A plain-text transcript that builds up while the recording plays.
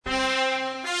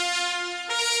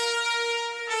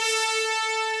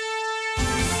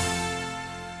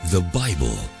The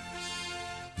Bible.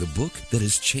 The book that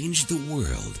has changed the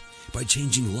world by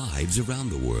changing lives around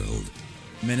the world.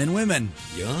 Men and women,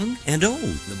 young and old.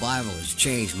 The Bible has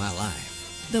changed my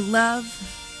life. The love,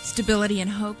 stability, and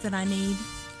hope that I need,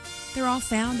 they're all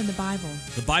found in the Bible.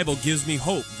 The Bible gives me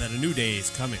hope that a new day is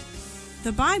coming.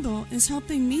 The Bible is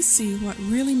helping me see what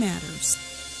really matters.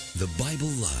 The Bible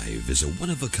Live is a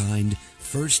one-of-a-kind,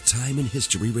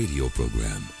 first-time-in-history radio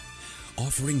program,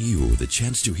 offering you the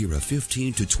chance to hear a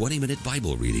 15 to 20-minute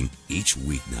Bible reading each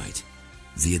weeknight.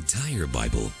 The entire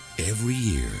Bible, every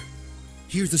year.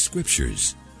 Hear the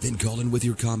scriptures, then call in with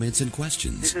your comments and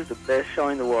questions. This is the best show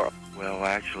in the world. Well,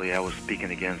 actually, I was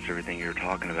speaking against everything you were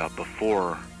talking about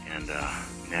before, and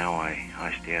now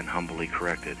I stand humbly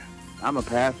corrected. I'm a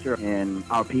pastor, and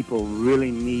our people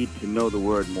really need to know the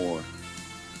Word more.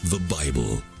 The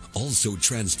Bible also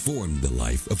transformed the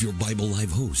life of your Bible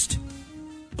Live host,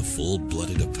 a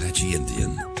full-blooded Apache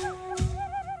Indian,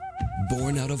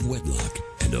 born out of wedlock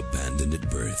and abandoned at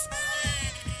birth.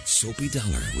 Soapy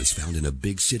Dollar was found in a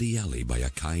big city alley by a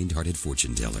kind-hearted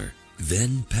fortune teller,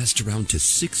 then passed around to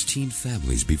 16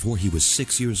 families before he was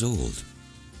 6 years old.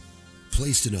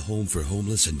 Placed in a home for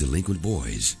homeless and delinquent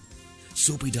boys,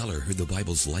 Soapy Dollar heard the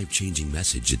Bible's life-changing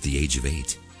message at the age of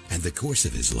 8, and the course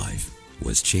of his life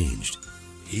was changed.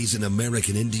 He's an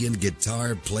American Indian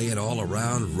guitar-playing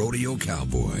all-around rodeo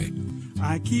cowboy.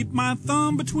 I keep my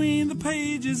thumb between the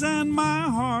pages and my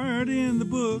heart in the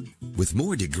book. With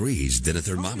more degrees than a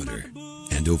thermometer,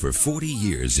 and over 40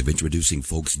 years of introducing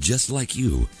folks just like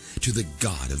you to the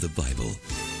God of the Bible.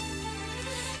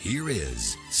 Here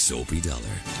is Soapy Dollar.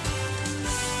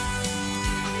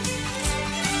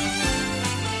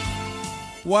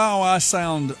 Wow, I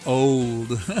sound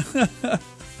old.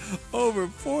 Over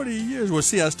 40 years. Well,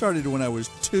 see, I started when I was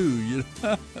 2, you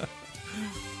know.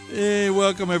 Hey,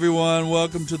 welcome everyone.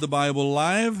 Welcome to the Bible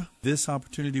Live. This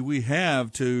opportunity we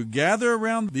have to gather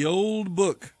around the old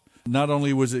book. Not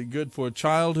only was it good for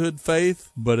childhood faith,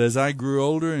 but as I grew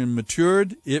older and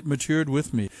matured, it matured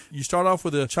with me. You start off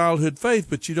with a childhood faith,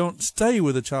 but you don't stay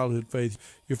with a childhood faith.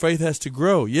 Your faith has to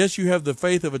grow. Yes, you have the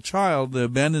faith of a child, the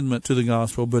abandonment to the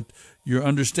gospel, but your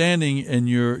understanding and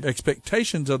your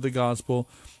expectations of the gospel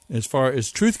as far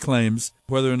as truth claims,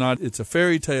 whether or not it's a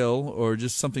fairy tale or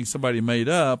just something somebody made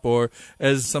up, or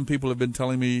as some people have been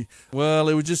telling me, well,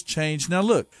 it would just change. Now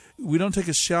look, we don't take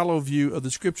a shallow view of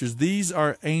the scriptures. These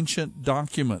are ancient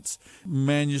documents,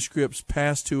 manuscripts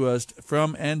passed to us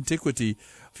from antiquity.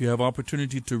 If you have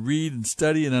opportunity to read and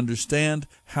study and understand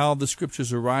how the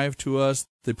scriptures arrive to us,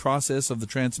 the process of the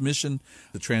transmission,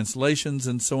 the translations,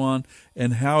 and so on,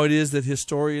 and how it is that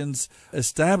historians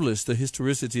establish the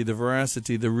historicity, the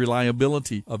veracity, the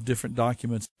reliability of different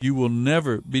documents, you will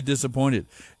never be disappointed.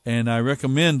 And I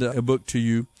recommend a book to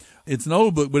you. It's an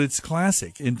old book, but it's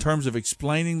classic in terms of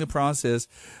explaining the process,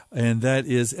 and that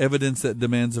is Evidence That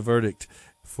Demands a Verdict.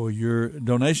 For your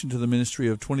donation to the ministry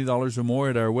of $20 or more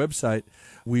at our website,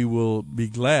 we will be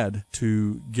glad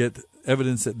to get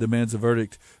Evidence That Demands a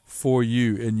Verdict for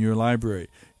you in your library.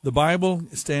 The Bible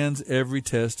stands every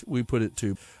test we put it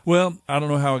to. Well, I don't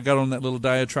know how I got on that little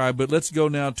diatribe, but let's go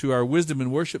now to our Wisdom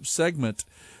and Worship segment.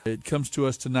 It comes to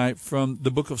us tonight from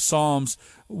the book of Psalms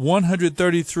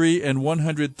 133 and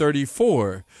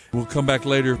 134. We'll come back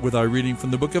later with our reading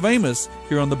from the book of Amos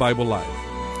here on the Bible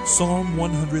Live. Psalm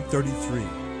 133.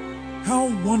 How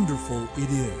wonderful it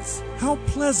is, how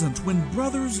pleasant when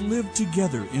brothers live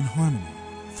together in harmony.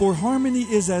 For harmony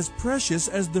is as precious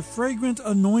as the fragrant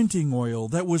anointing oil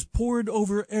that was poured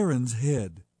over Aaron's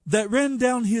head, that ran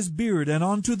down his beard and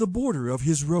onto the border of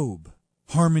his robe.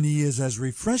 Harmony is as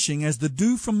refreshing as the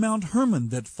dew from Mount Hermon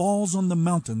that falls on the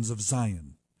mountains of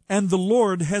Zion. And the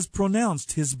Lord has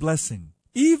pronounced his blessing,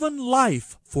 even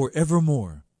life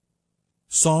forevermore.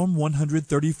 Psalm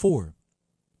 134.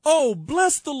 Oh,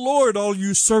 bless the Lord, all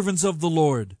you servants of the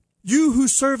Lord, you who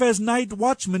serve as night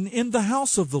watchmen in the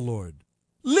house of the Lord.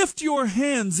 Lift your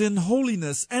hands in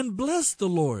holiness and bless the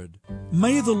Lord.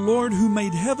 May the Lord who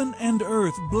made heaven and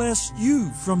earth bless you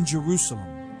from Jerusalem.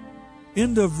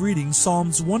 End of reading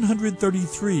Psalms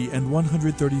 133 and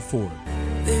 134.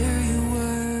 There you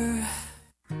were,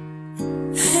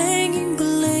 hanging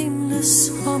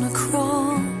blameless on a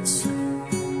cross.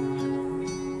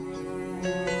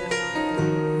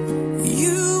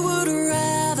 You would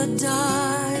rather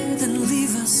die than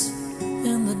leave us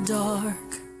in the dark.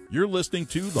 You're listening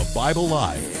to The Bible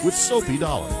Live with Soapy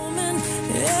Dollar.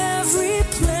 Every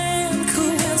plan,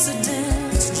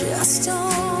 coincidence, just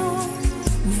don't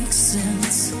make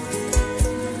sense.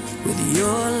 with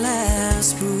your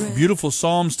last breath. Beautiful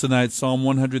Psalms tonight, Psalm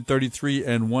 133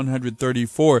 and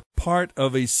 134, part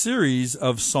of a series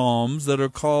of Psalms that are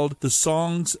called the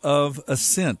Songs of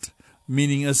Ascent,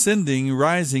 meaning ascending,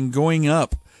 rising, going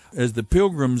up, as the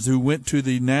pilgrims who went to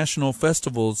the national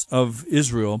festivals of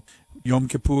Israel, Yom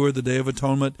Kippur, the Day of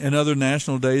Atonement, and other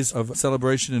national days of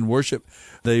celebration and worship,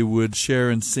 they would share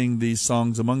and sing these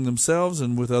songs among themselves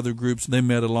and with other groups they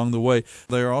met along the way.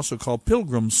 They are also called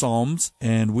pilgrim psalms,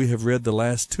 and we have read the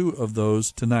last two of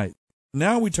those tonight.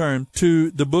 Now we turn to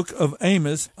the book of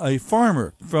Amos, a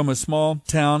farmer from a small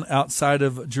town outside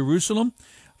of Jerusalem.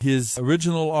 His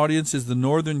original audience is the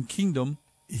northern kingdom.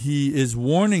 He is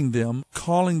warning them,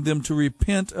 calling them to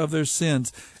repent of their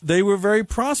sins. They were very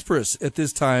prosperous at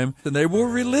this time, and they were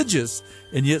religious,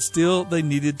 and yet still they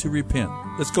needed to repent.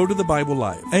 Let's go to the Bible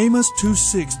Live. Amos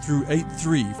 2:6 through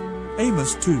 8:3.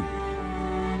 Amos 2.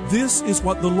 This is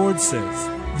what the Lord says.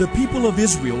 The people of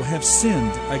Israel have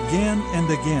sinned again and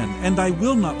again, and I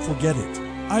will not forget it.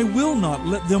 I will not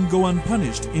let them go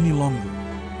unpunished any longer.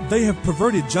 They have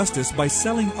perverted justice by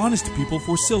selling honest people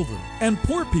for silver and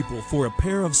poor people for a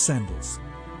pair of sandals.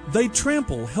 They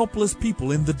trample helpless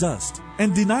people in the dust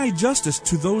and deny justice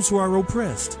to those who are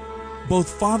oppressed.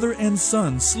 Both father and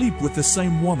son sleep with the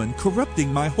same woman,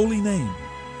 corrupting my holy name.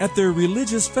 At their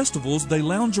religious festivals, they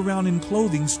lounge around in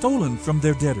clothing stolen from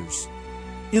their debtors.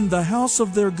 In the house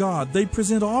of their God, they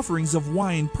present offerings of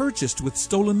wine purchased with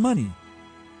stolen money.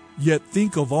 Yet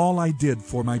think of all I did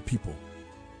for my people.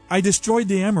 I destroyed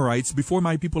the Amorites before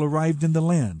my people arrived in the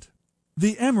land.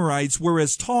 The Amorites were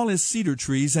as tall as cedar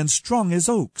trees and strong as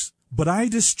oaks, but I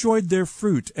destroyed their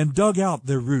fruit and dug out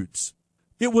their roots.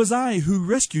 It was I who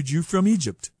rescued you from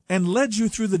Egypt and led you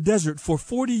through the desert for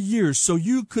 40 years so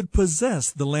you could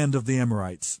possess the land of the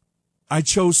Amorites. I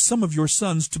chose some of your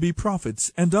sons to be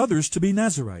prophets and others to be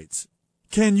Nazirites.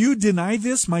 Can you deny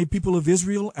this, my people of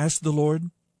Israel? Asked the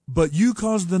Lord. But you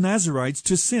caused the Nazirites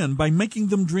to sin by making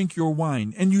them drink your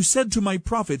wine, and you said to my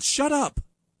prophets, shut up!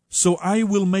 So I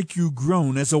will make you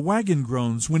groan as a wagon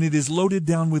groans when it is loaded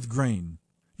down with grain.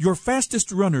 Your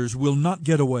fastest runners will not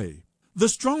get away. The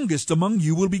strongest among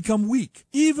you will become weak.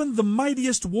 Even the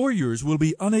mightiest warriors will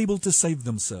be unable to save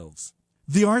themselves.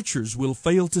 The archers will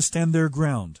fail to stand their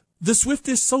ground. The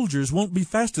swiftest soldiers won't be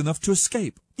fast enough to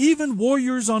escape. Even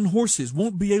warriors on horses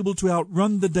won't be able to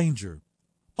outrun the danger.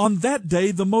 On that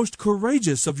day, the most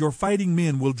courageous of your fighting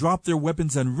men will drop their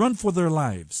weapons and run for their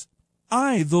lives.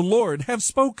 I, the Lord, have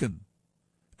spoken.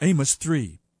 Amos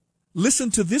 3. Listen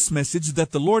to this message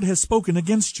that the Lord has spoken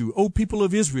against you, O people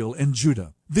of Israel and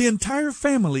Judah. The entire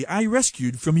family I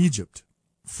rescued from Egypt.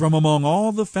 From among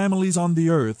all the families on the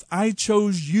earth, I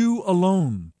chose you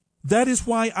alone. That is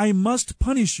why I must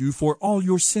punish you for all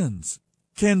your sins.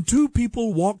 Can two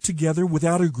people walk together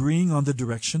without agreeing on the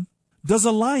direction? Does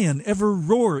a lion ever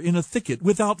roar in a thicket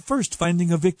without first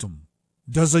finding a victim?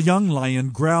 Does a young lion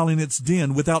growl in its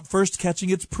den without first catching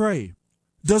its prey?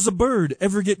 Does a bird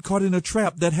ever get caught in a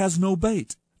trap that has no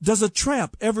bait? Does a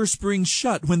trap ever spring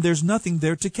shut when there's nothing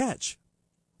there to catch?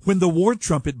 When the war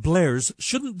trumpet blares,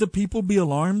 shouldn't the people be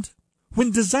alarmed? When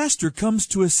disaster comes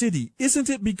to a city, isn't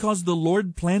it because the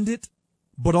Lord planned it?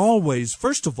 But always,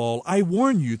 first of all, I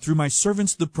warn you through my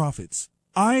servants the prophets.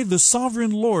 I, the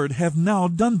sovereign Lord, have now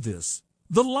done this.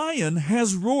 The lion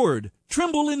has roared.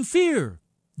 Tremble in fear.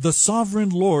 The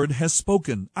sovereign Lord has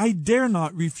spoken. I dare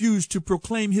not refuse to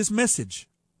proclaim his message.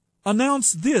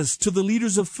 Announce this to the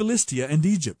leaders of Philistia and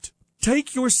Egypt.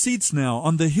 Take your seats now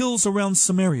on the hills around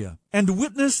Samaria and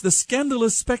witness the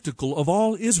scandalous spectacle of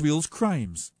all Israel's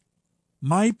crimes.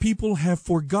 My people have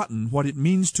forgotten what it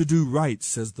means to do right,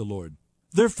 says the Lord.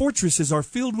 Their fortresses are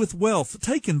filled with wealth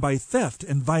taken by theft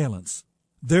and violence.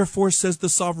 Therefore, says the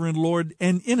sovereign Lord,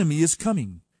 an enemy is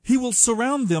coming. He will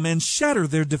surround them and shatter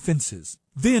their defenses.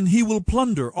 Then he will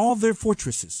plunder all their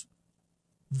fortresses.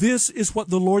 This is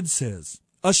what the Lord says.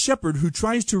 A shepherd who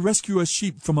tries to rescue a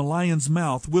sheep from a lion's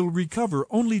mouth will recover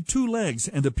only 2 legs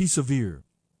and a piece of ear.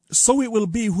 So it will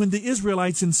be when the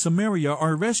Israelites in Samaria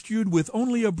are rescued with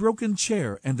only a broken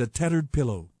chair and a tattered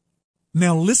pillow.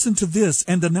 Now listen to this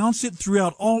and announce it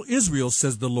throughout all Israel,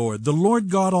 says the Lord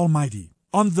God Almighty.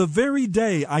 On the very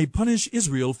day I punish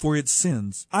Israel for its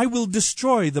sins, I will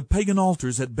destroy the pagan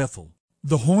altars at Bethel.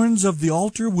 The horns of the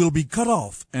altar will be cut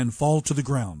off and fall to the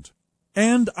ground.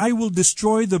 And I will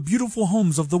destroy the beautiful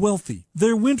homes of the wealthy,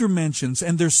 their winter mansions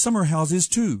and their summer houses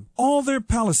too, all their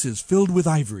palaces filled with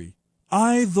ivory.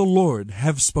 I, the Lord,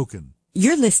 have spoken.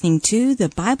 You're listening to The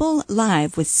Bible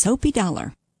Live with Soapy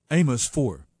Dollar. Amos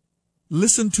 4.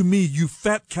 Listen to me, you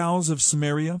fat cows of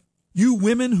Samaria, you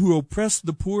women who oppress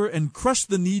the poor and crush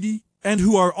the needy, and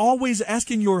who are always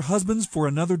asking your husbands for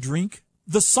another drink.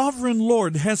 The sovereign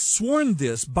Lord has sworn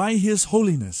this by his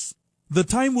holiness. The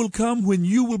time will come when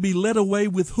you will be led away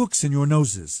with hooks in your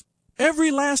noses.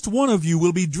 Every last one of you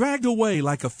will be dragged away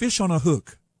like a fish on a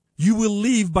hook. You will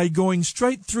leave by going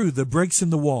straight through the breaks in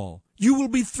the wall. You will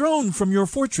be thrown from your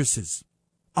fortresses.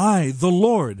 I, the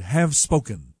Lord, have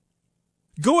spoken.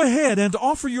 Go ahead and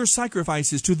offer your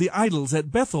sacrifices to the idols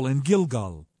at Bethel and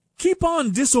Gilgal. Keep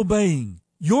on disobeying.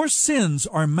 Your sins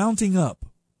are mounting up.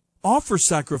 Offer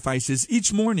sacrifices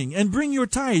each morning and bring your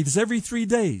tithes every 3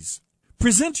 days.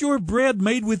 Present your bread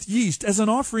made with yeast as an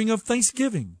offering of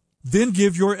thanksgiving. Then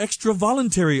give your extra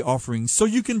voluntary offerings so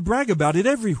you can brag about it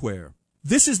everywhere.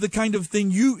 This is the kind of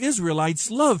thing you Israelites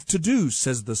love to do,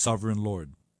 says the sovereign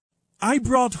Lord. I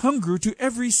brought hunger to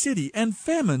every city and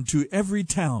famine to every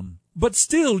town. But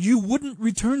still you wouldn't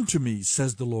return to me,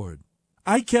 says the Lord.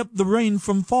 I kept the rain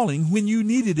from falling when you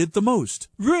needed it the most,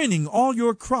 ruining all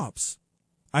your crops.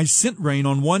 I sent rain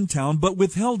on one town but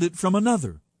withheld it from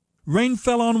another. Rain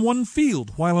fell on one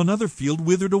field while another field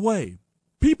withered away.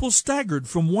 People staggered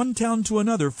from one town to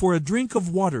another for a drink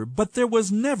of water, but there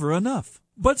was never enough.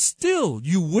 But still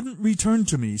you wouldn't return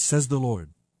to me, says the Lord.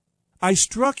 I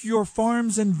struck your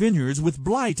farms and vineyards with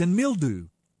blight and mildew.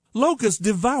 Locusts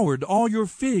devoured all your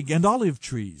fig and olive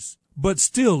trees. But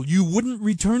still you wouldn't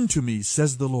return to me,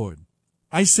 says the Lord.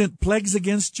 I sent plagues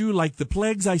against you like the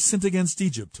plagues I sent against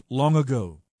Egypt long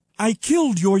ago. I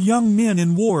killed your young men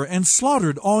in war and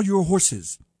slaughtered all your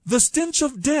horses. The stench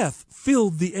of death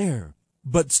filled the air.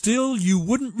 But still you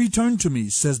wouldn't return to me,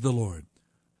 says the Lord.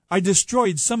 I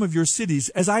destroyed some of your cities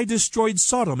as I destroyed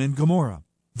Sodom and Gomorrah.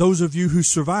 Those of you who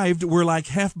survived were like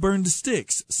half-burned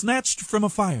sticks, snatched from a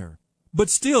fire. But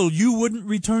still you wouldn't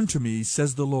return to me,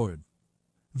 says the Lord.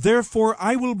 Therefore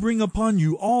I will bring upon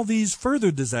you all these further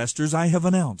disasters I have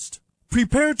announced.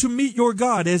 Prepare to meet your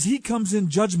God as he comes in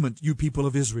judgment, you people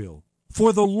of Israel.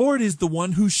 For the Lord is the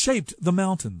one who shaped the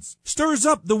mountains, stirs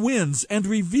up the winds, and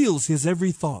reveals his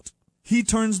every thought. He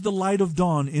turns the light of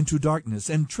dawn into darkness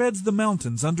and treads the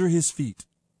mountains under his feet.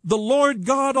 The Lord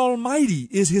God Almighty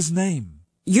is his name.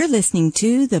 You're listening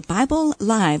to the Bible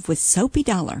Live with Soapy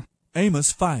Dollar.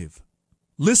 Amos 5.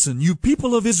 Listen, you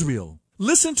people of Israel.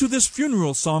 Listen to this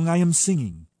funeral song I am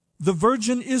singing. The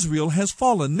virgin Israel has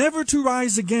fallen, never to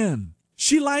rise again.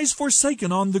 She lies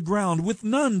forsaken on the ground, with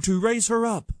none to raise her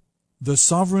up. The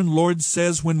sovereign Lord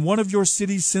says, when one of your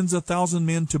cities sends 1,000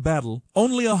 men to battle,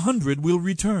 only 100 will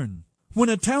return. When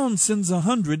a town sends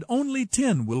 100, only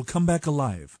 10 will come back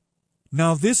alive.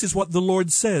 Now this is what the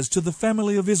Lord says to the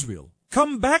family of Israel.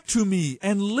 Come back to me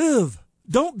and live.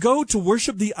 Don't go to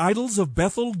worship the idols of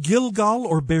Bethel, Gilgal,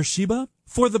 or Beersheba.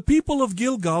 For the people of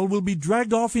Gilgal will be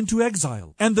dragged off into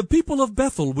exile, and the people of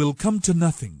Bethel will come to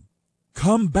nothing.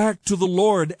 Come back to the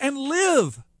Lord and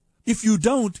live. If you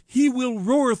don't, he will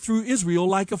roar through Israel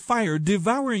like a fire,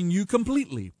 devouring you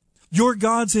completely. Your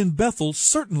gods in Bethel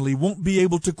certainly won't be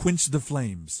able to quench the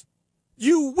flames.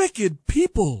 You wicked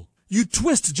people! You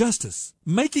twist justice,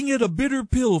 making it a bitter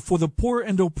pill for the poor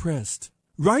and oppressed.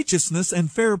 Righteousness and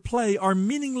fair play are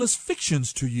meaningless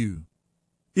fictions to you.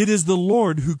 It is the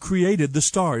Lord who created the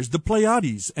stars, the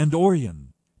Pleiades and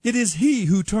Orion. It is he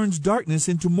who turns darkness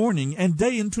into morning and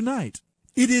day into night.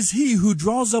 It is he who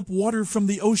draws up water from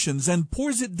the oceans and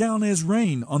pours it down as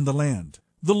rain on the land.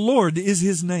 The Lord is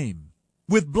his name.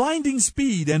 With blinding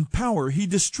speed and power he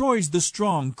destroys the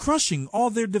strong, crushing all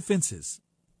their defenses.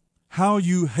 How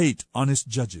you hate honest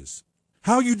judges.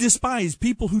 How you despise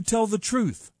people who tell the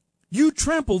truth. You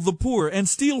trample the poor and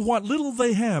steal what little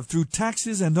they have through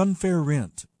taxes and unfair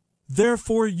rent.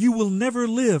 Therefore you will never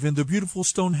live in the beautiful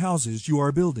stone houses you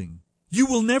are building. You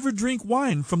will never drink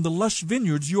wine from the lush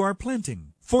vineyards you are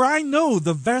planting. For I know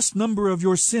the vast number of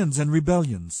your sins and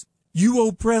rebellions. You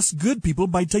oppress good people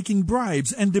by taking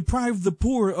bribes and deprive the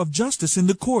poor of justice in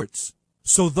the courts.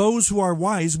 So those who are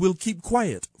wise will keep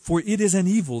quiet, for it is an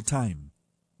evil time.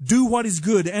 Do what is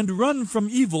good and run from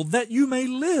evil that you may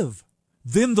live.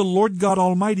 Then the Lord God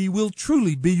Almighty will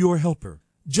truly be your helper,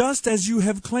 just as you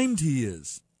have claimed he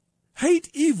is. Hate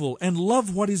evil and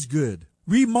love what is good.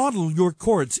 Remodel your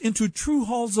courts into true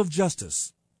halls of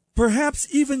justice. Perhaps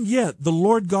even yet the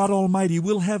Lord God Almighty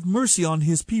will have mercy on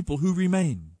his people who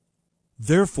remain.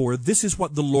 Therefore this is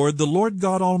what the Lord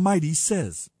God Almighty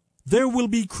says. There will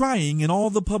be crying in all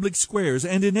the public squares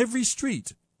and in every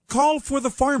street. Call for the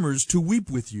farmers to weep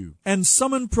with you, and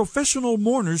summon professional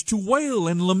mourners to wail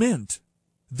and lament.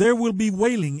 There will be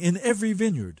wailing in every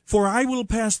vineyard, for I will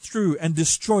pass through and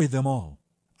destroy them all.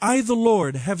 I, the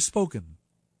Lord, have spoken.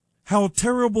 How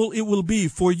terrible it will be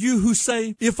for you who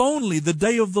say, if only the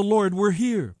day of the Lord were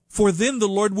here, for then the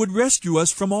Lord would rescue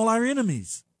us from all our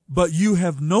enemies. But you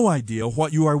have no idea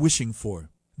what you are wishing for.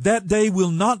 That day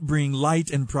will not bring light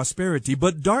and prosperity,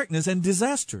 but darkness and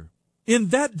disaster. In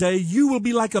that day you will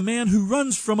be like a man who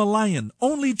runs from a lion,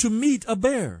 only to meet a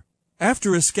bear.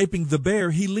 After escaping the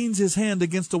bear, he leans his hand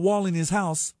against a wall in his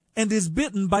house, and is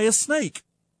bitten by a snake.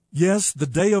 Yes, the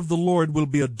day of the Lord will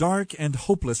be a dark and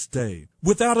hopeless day,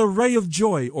 without a ray of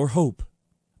joy or hope.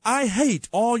 I hate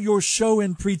all your show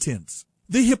and pretense,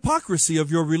 the hypocrisy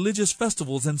of your religious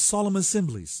festivals and solemn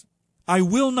assemblies. I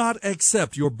will not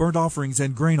accept your burnt offerings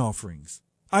and grain offerings.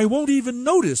 I won't even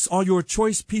notice all your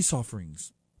choice peace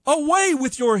offerings. Away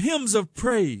with your hymns of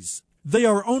praise! They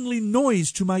are only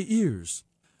noise to my ears.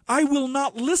 I will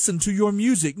not listen to your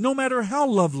music, no matter how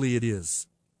lovely it is.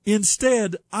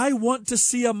 Instead, I want to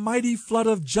see a mighty flood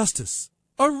of justice,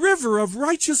 a river of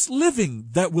righteous living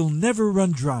that will never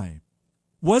run dry.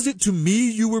 Was it to me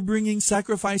you were bringing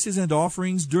sacrifices and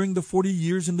offerings during the 40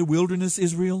 years in the wilderness,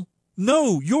 Israel?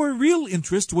 No, your real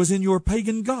interest was in your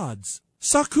pagan gods.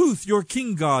 Sakuth, your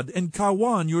king god, and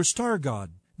Kawan, your star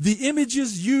god, the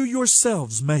images you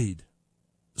yourselves made.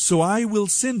 So I will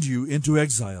send you into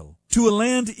exile, to a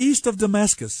land east of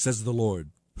Damascus, says the Lord,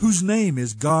 whose name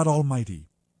is God Almighty.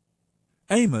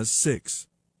 Amos 6.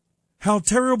 How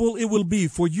terrible it will be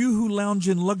for you who lounge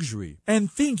in luxury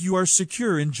and think you are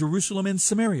secure in Jerusalem and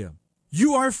Samaria.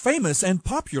 You are famous and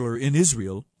popular in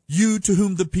Israel, you to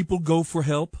whom the people go for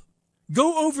help.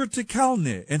 Go over to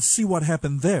Calneh and see what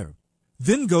happened there.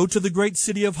 Then go to the great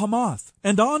city of Hamath,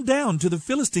 and on down to the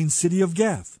Philistine city of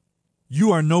Gath.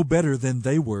 You are no better than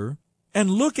they were, and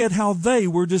look at how they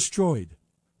were destroyed.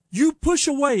 You push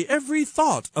away every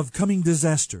thought of coming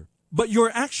disaster, but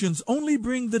your actions only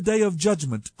bring the day of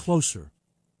judgment closer.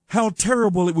 How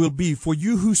terrible it will be for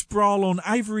you who sprawl on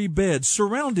ivory beds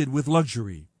surrounded with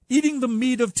luxury, eating the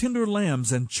meat of tender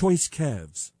lambs and choice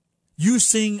calves. You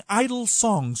sing idle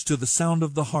songs to the sound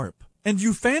of the harp, and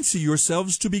you fancy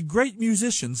yourselves to be great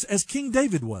musicians as King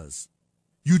David was.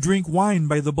 You drink wine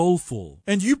by the bowlful,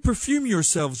 and you perfume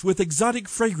yourselves with exotic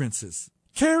fragrances,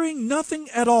 caring nothing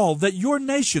at all that your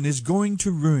nation is going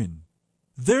to ruin.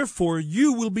 Therefore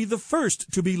you will be the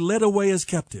first to be led away as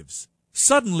captives.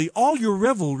 Suddenly all your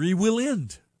revelry will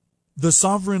end. The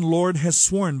sovereign Lord has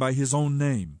sworn by his own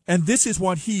name, and this is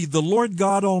what he, the Lord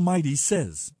God Almighty,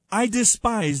 says. I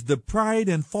despise the pride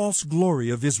and false glory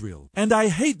of Israel, and I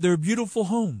hate their beautiful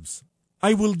homes.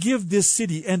 I will give this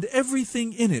city and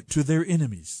everything in it to their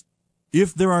enemies.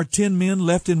 If there are 10 men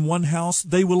left in one house,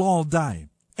 they will all die.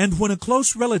 And when a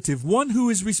close relative, one who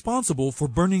is responsible for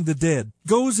burning the dead,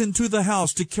 goes into the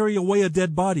house to carry away a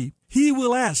dead body, he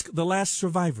will ask the last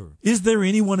survivor, "Is there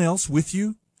anyone else with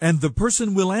you?" And the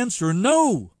person will answer,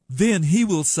 "No." Then he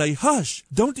will say, "Hush,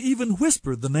 don't even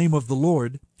whisper the name of the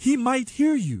Lord. He might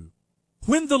hear you."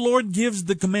 When the Lord gives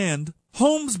the command,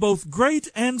 homes both great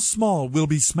and small will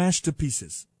be smashed to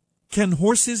pieces. Can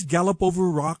horses gallop over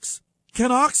rocks?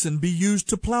 Can oxen be used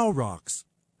to plow rocks?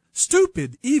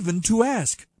 Stupid even to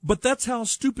ask, but that's how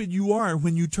stupid you are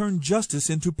when you turn justice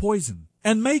into poison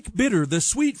and make bitter the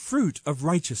sweet fruit of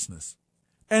righteousness.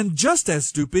 And just as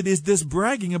stupid is this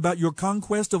bragging about your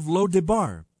conquest of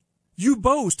Lo-Debar. You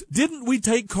boast, "Didn't we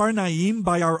take Karnaim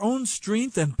by our own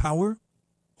strength and power?"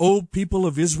 O people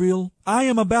of Israel, I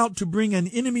am about to bring an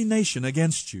enemy nation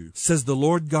against you, says the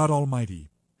Lord God Almighty.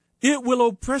 It will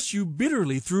oppress you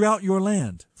bitterly throughout your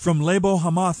land, from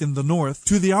Lebo-Hamath in the north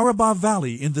to the Arabah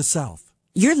Valley in the south.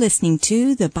 You're listening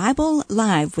to The Bible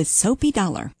Live with Soapy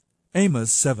Dollar.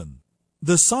 Amos 7.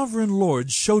 The sovereign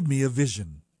Lord showed me a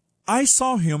vision. I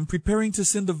saw him preparing to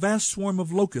send a vast swarm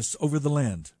of locusts over the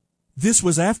land. This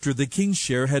was after the king's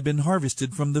share had been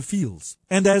harvested from the fields,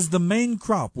 and as the main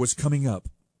crop was coming up.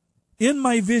 In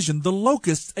my vision, the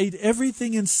locusts ate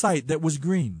everything in sight that was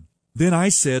green. Then I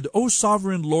said, "O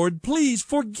sovereign Lord, please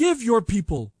forgive your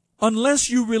people. Unless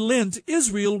you relent,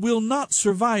 Israel will not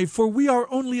survive, for we are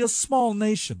only a small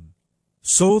nation."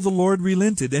 So the Lord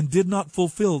relented and did not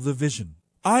fulfill the vision.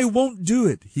 "I won't do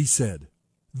it," he said.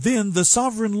 Then the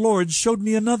sovereign Lord showed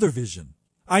me another vision.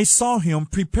 I saw him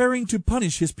preparing to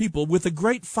punish his people with a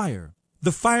great fire.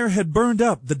 The fire had burned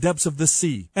up the depths of the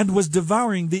sea and was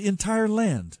devouring the entire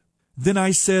land. Then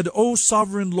I said, "O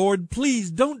sovereign Lord,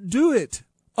 please don't do it.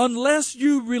 Unless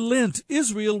you relent,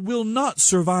 Israel will not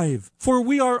survive, for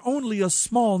we are only a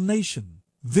small nation."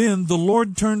 Then the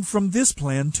Lord turned from this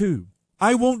plan too.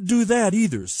 "I won't do that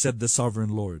either," said the sovereign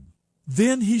Lord.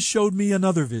 Then he showed me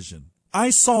another vision. I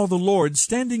saw the Lord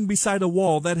standing beside a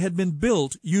wall that had been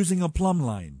built using a plumb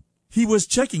line. He was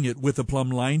checking it with a plumb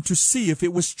line to see if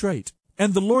it was straight.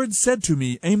 And the Lord said to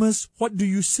me, "Amos, what do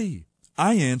you see?"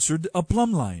 I answered, "A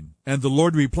plumb line." And the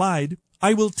Lord replied,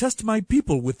 "I will test my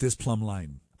people with this plumb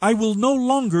line. I will no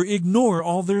longer ignore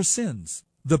all their sins.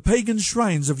 The pagan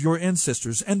shrines of your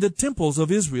ancestors and the temples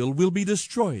of Israel will be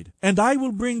destroyed, and I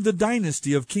will bring the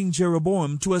dynasty of King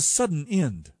Jeroboam to a sudden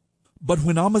end." But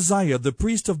when Amaziah the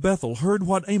priest of Bethel heard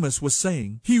what Amos was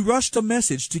saying, he rushed a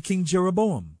message to King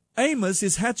Jeroboam. "Amos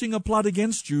is hatching a plot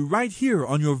against you right here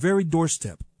on your very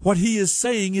doorstep. What he is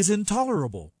saying is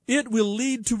intolerable. It will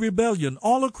lead to rebellion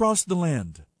all across the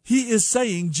land. He is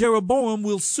saying Jeroboam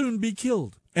will soon be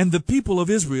killed, and the people of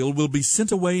Israel will be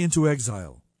sent away into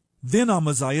exile." Then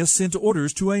Amaziah sent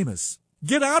orders to Amos.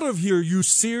 "Get out of here, you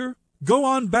seer! Go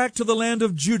on back to the land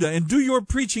of Judah and do your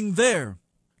preaching there.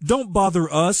 Don't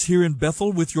bother us here in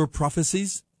Bethel with your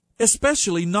prophecies,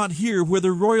 especially not here where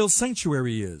the royal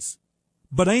sanctuary is."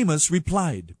 But Amos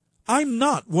replied, "I'm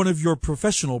not one of your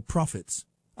professional prophets.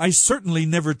 I certainly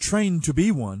never trained to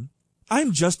be one.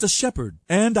 I'm just a shepherd,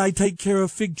 and I take care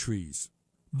of fig trees.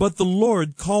 But the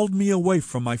Lord called me away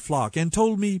from my flock and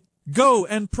told me, 'Go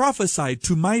and prophesy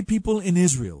to my people in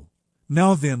Israel.'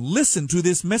 Now then, listen to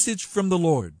this message from the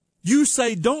Lord. You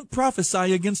say, 'Don't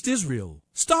prophesy against Israel.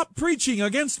 Stop preaching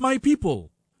against my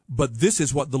people.' But this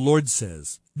is what the Lord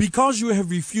says. Because you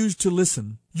have refused to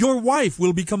listen, your wife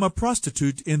will become a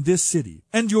prostitute in this city,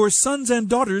 and your sons and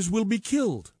daughters will be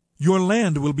killed. Your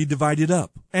land will be divided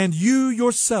up, and you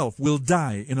yourself will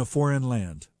die in a foreign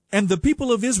land. And the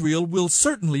people of Israel will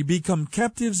certainly become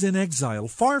captives in exile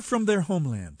far from their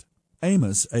homeland."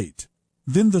 Amos 8.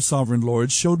 Then the sovereign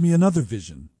Lord showed me another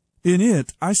vision. In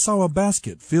it I saw a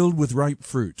basket filled with ripe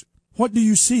fruit. "What do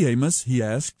you see, Amos?" he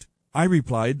asked. I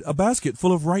replied, "A basket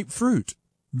full of ripe fruit."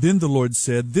 Then the Lord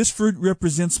said, "This fruit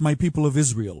represents my people of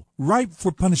Israel, ripe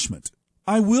for punishment.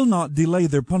 I will not delay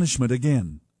their punishment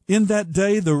again. In that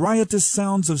day the riotous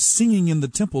sounds of singing in the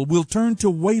temple will turn to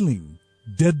wailing.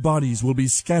 Dead bodies will be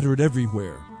scattered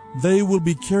everywhere. They will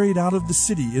be carried out of the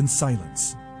city in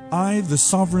silence. I, the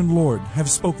sovereign Lord, have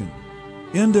spoken."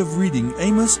 End of reading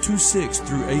Amos 2:6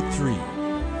 through 8:3.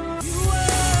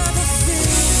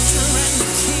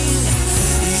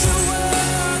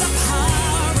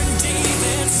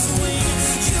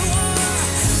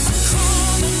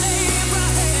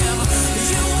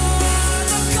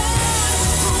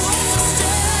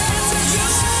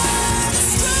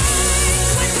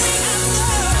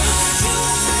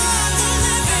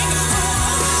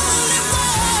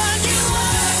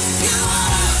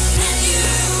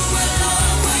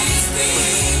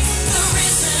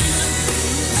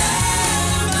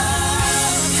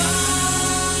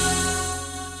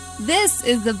 This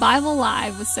is the Bible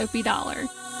Live with Soapy Dollar.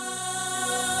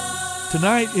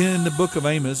 Tonight in the book of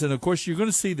Amos, and of course you're going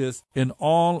to see this in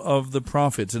all of the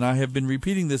prophets, and I have been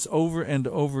repeating this over and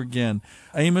over again.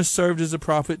 Amos served as a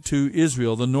prophet to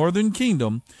Israel, the northern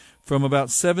kingdom, from about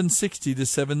 760 to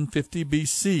 750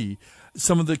 BC.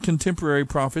 Some of the contemporary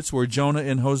prophets were Jonah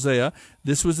and Hosea.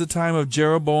 This was the time of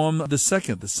Jeroboam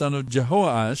II, the son of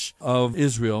Jehoash of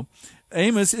Israel.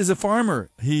 Amos is a farmer.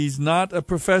 He's not a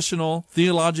professional,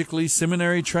 theologically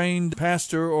seminary-trained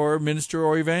pastor or minister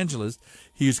or evangelist.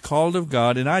 He's called of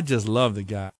God, and I just love the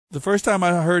guy. The first time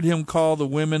I heard him call the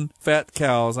women fat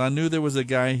cows, I knew there was a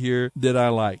guy here that I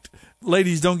liked.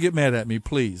 Ladies, don't get mad at me,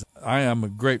 please. I am a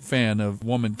great fan of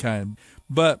womankind.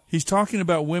 But he's talking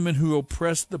about women who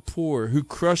oppress the poor, who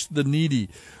crush the needy,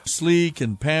 sleek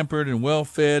and pampered and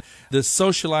well-fed. The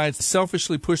socialites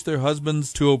selfishly push their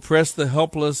husbands to oppress the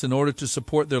helpless in order to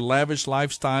support their lavish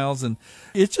lifestyles. And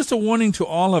it's just a warning to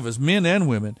all of us, men and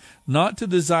women, not to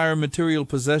desire material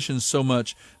possessions so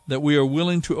much that we are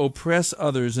willing to oppress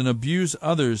others and abuse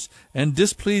others and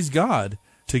displease God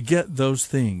to get those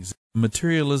things.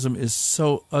 Materialism is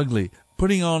so ugly.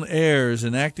 Putting on airs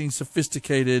and acting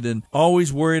sophisticated and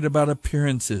always worried about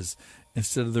appearances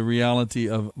instead of the reality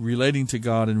of relating to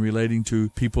God and relating to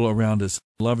people around us,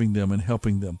 loving them and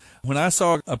helping them. When I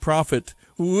saw a prophet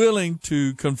willing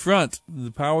to confront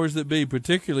the powers that be,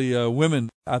 particularly women,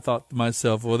 I thought to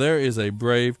myself, well, there is a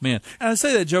brave man. And I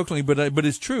say that jokingly, but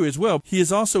it's true as well. He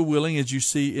is also willing, as you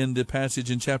see in the passage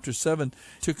in chapter 7,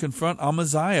 to confront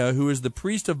Amaziah, who is the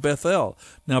priest of Bethel.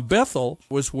 Now, Bethel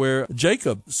was where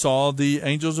Jacob saw the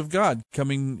angels of God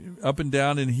coming up and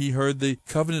down, and he heard the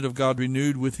covenant of God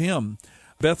renewed with him.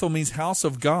 Bethel means house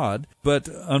of God, but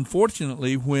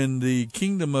unfortunately, when the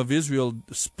kingdom of Israel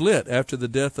split after the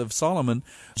death of Solomon,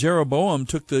 Jeroboam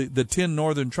took the 10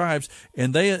 northern tribes,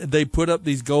 and they put up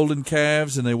these golden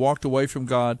calves, and they walked away from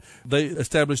God. They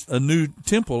established a new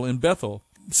temple in Bethel.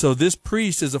 So this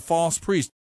priest is a false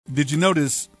priest. Did you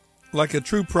notice, like a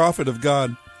true prophet of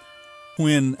God,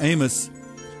 when Amos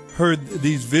heard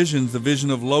these visions, the vision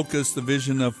of locusts, the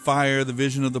vision of fire, the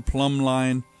vision of the plumb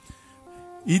line,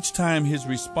 each time his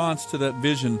response to that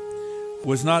vision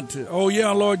was not to, oh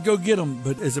yeah, Lord, go get them,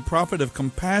 but as a prophet of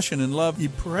compassion and love, he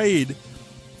prayed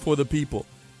for the people.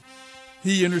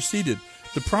 He interceded.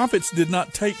 The prophets did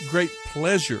not take great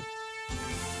pleasure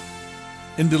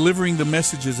in delivering the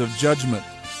messages of judgment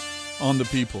on the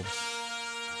people.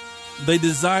 They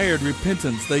desired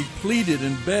repentance. They pleaded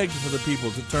and begged for the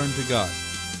people to turn to God.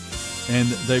 And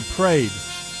they prayed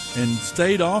and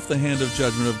stayed off the hand of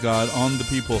judgment of God on the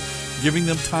people, giving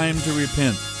them time to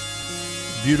repent.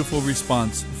 Beautiful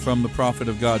response from the prophet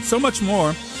of God. So much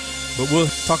more, but we'll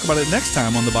talk about it next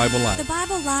time on The Bible Live. The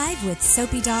Bible Live with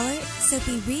Soapy Dollar.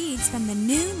 Soapy reads from the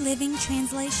New Living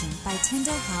Translation by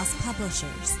Tyndale House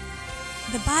Publishers.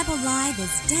 The Bible Live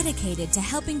is dedicated to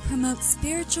helping promote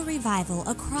spiritual revival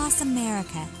across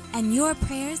America, and your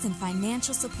prayers and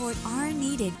financial support are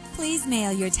needed. Please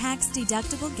mail your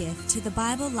tax-deductible gift to The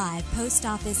Bible Live, Post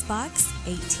Office Box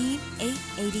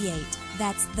 18888.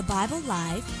 That's The Bible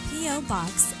Live, P.O.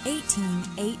 Box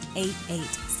 18888,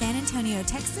 San Antonio,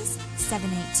 Texas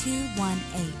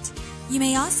 78218. You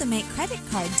may also make credit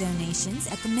card donations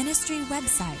at the ministry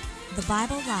website,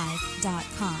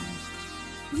 thebiblelive.com.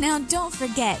 Now don't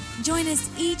forget, join us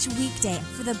each weekday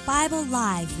for the Bible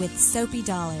Live with Soapy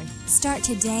Dollar. Start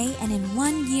today, and in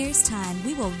 1 year's time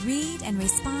we will read and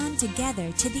respond together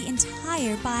to the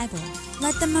entire Bible.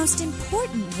 Let the most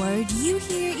important word you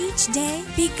hear each day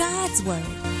be God's Word.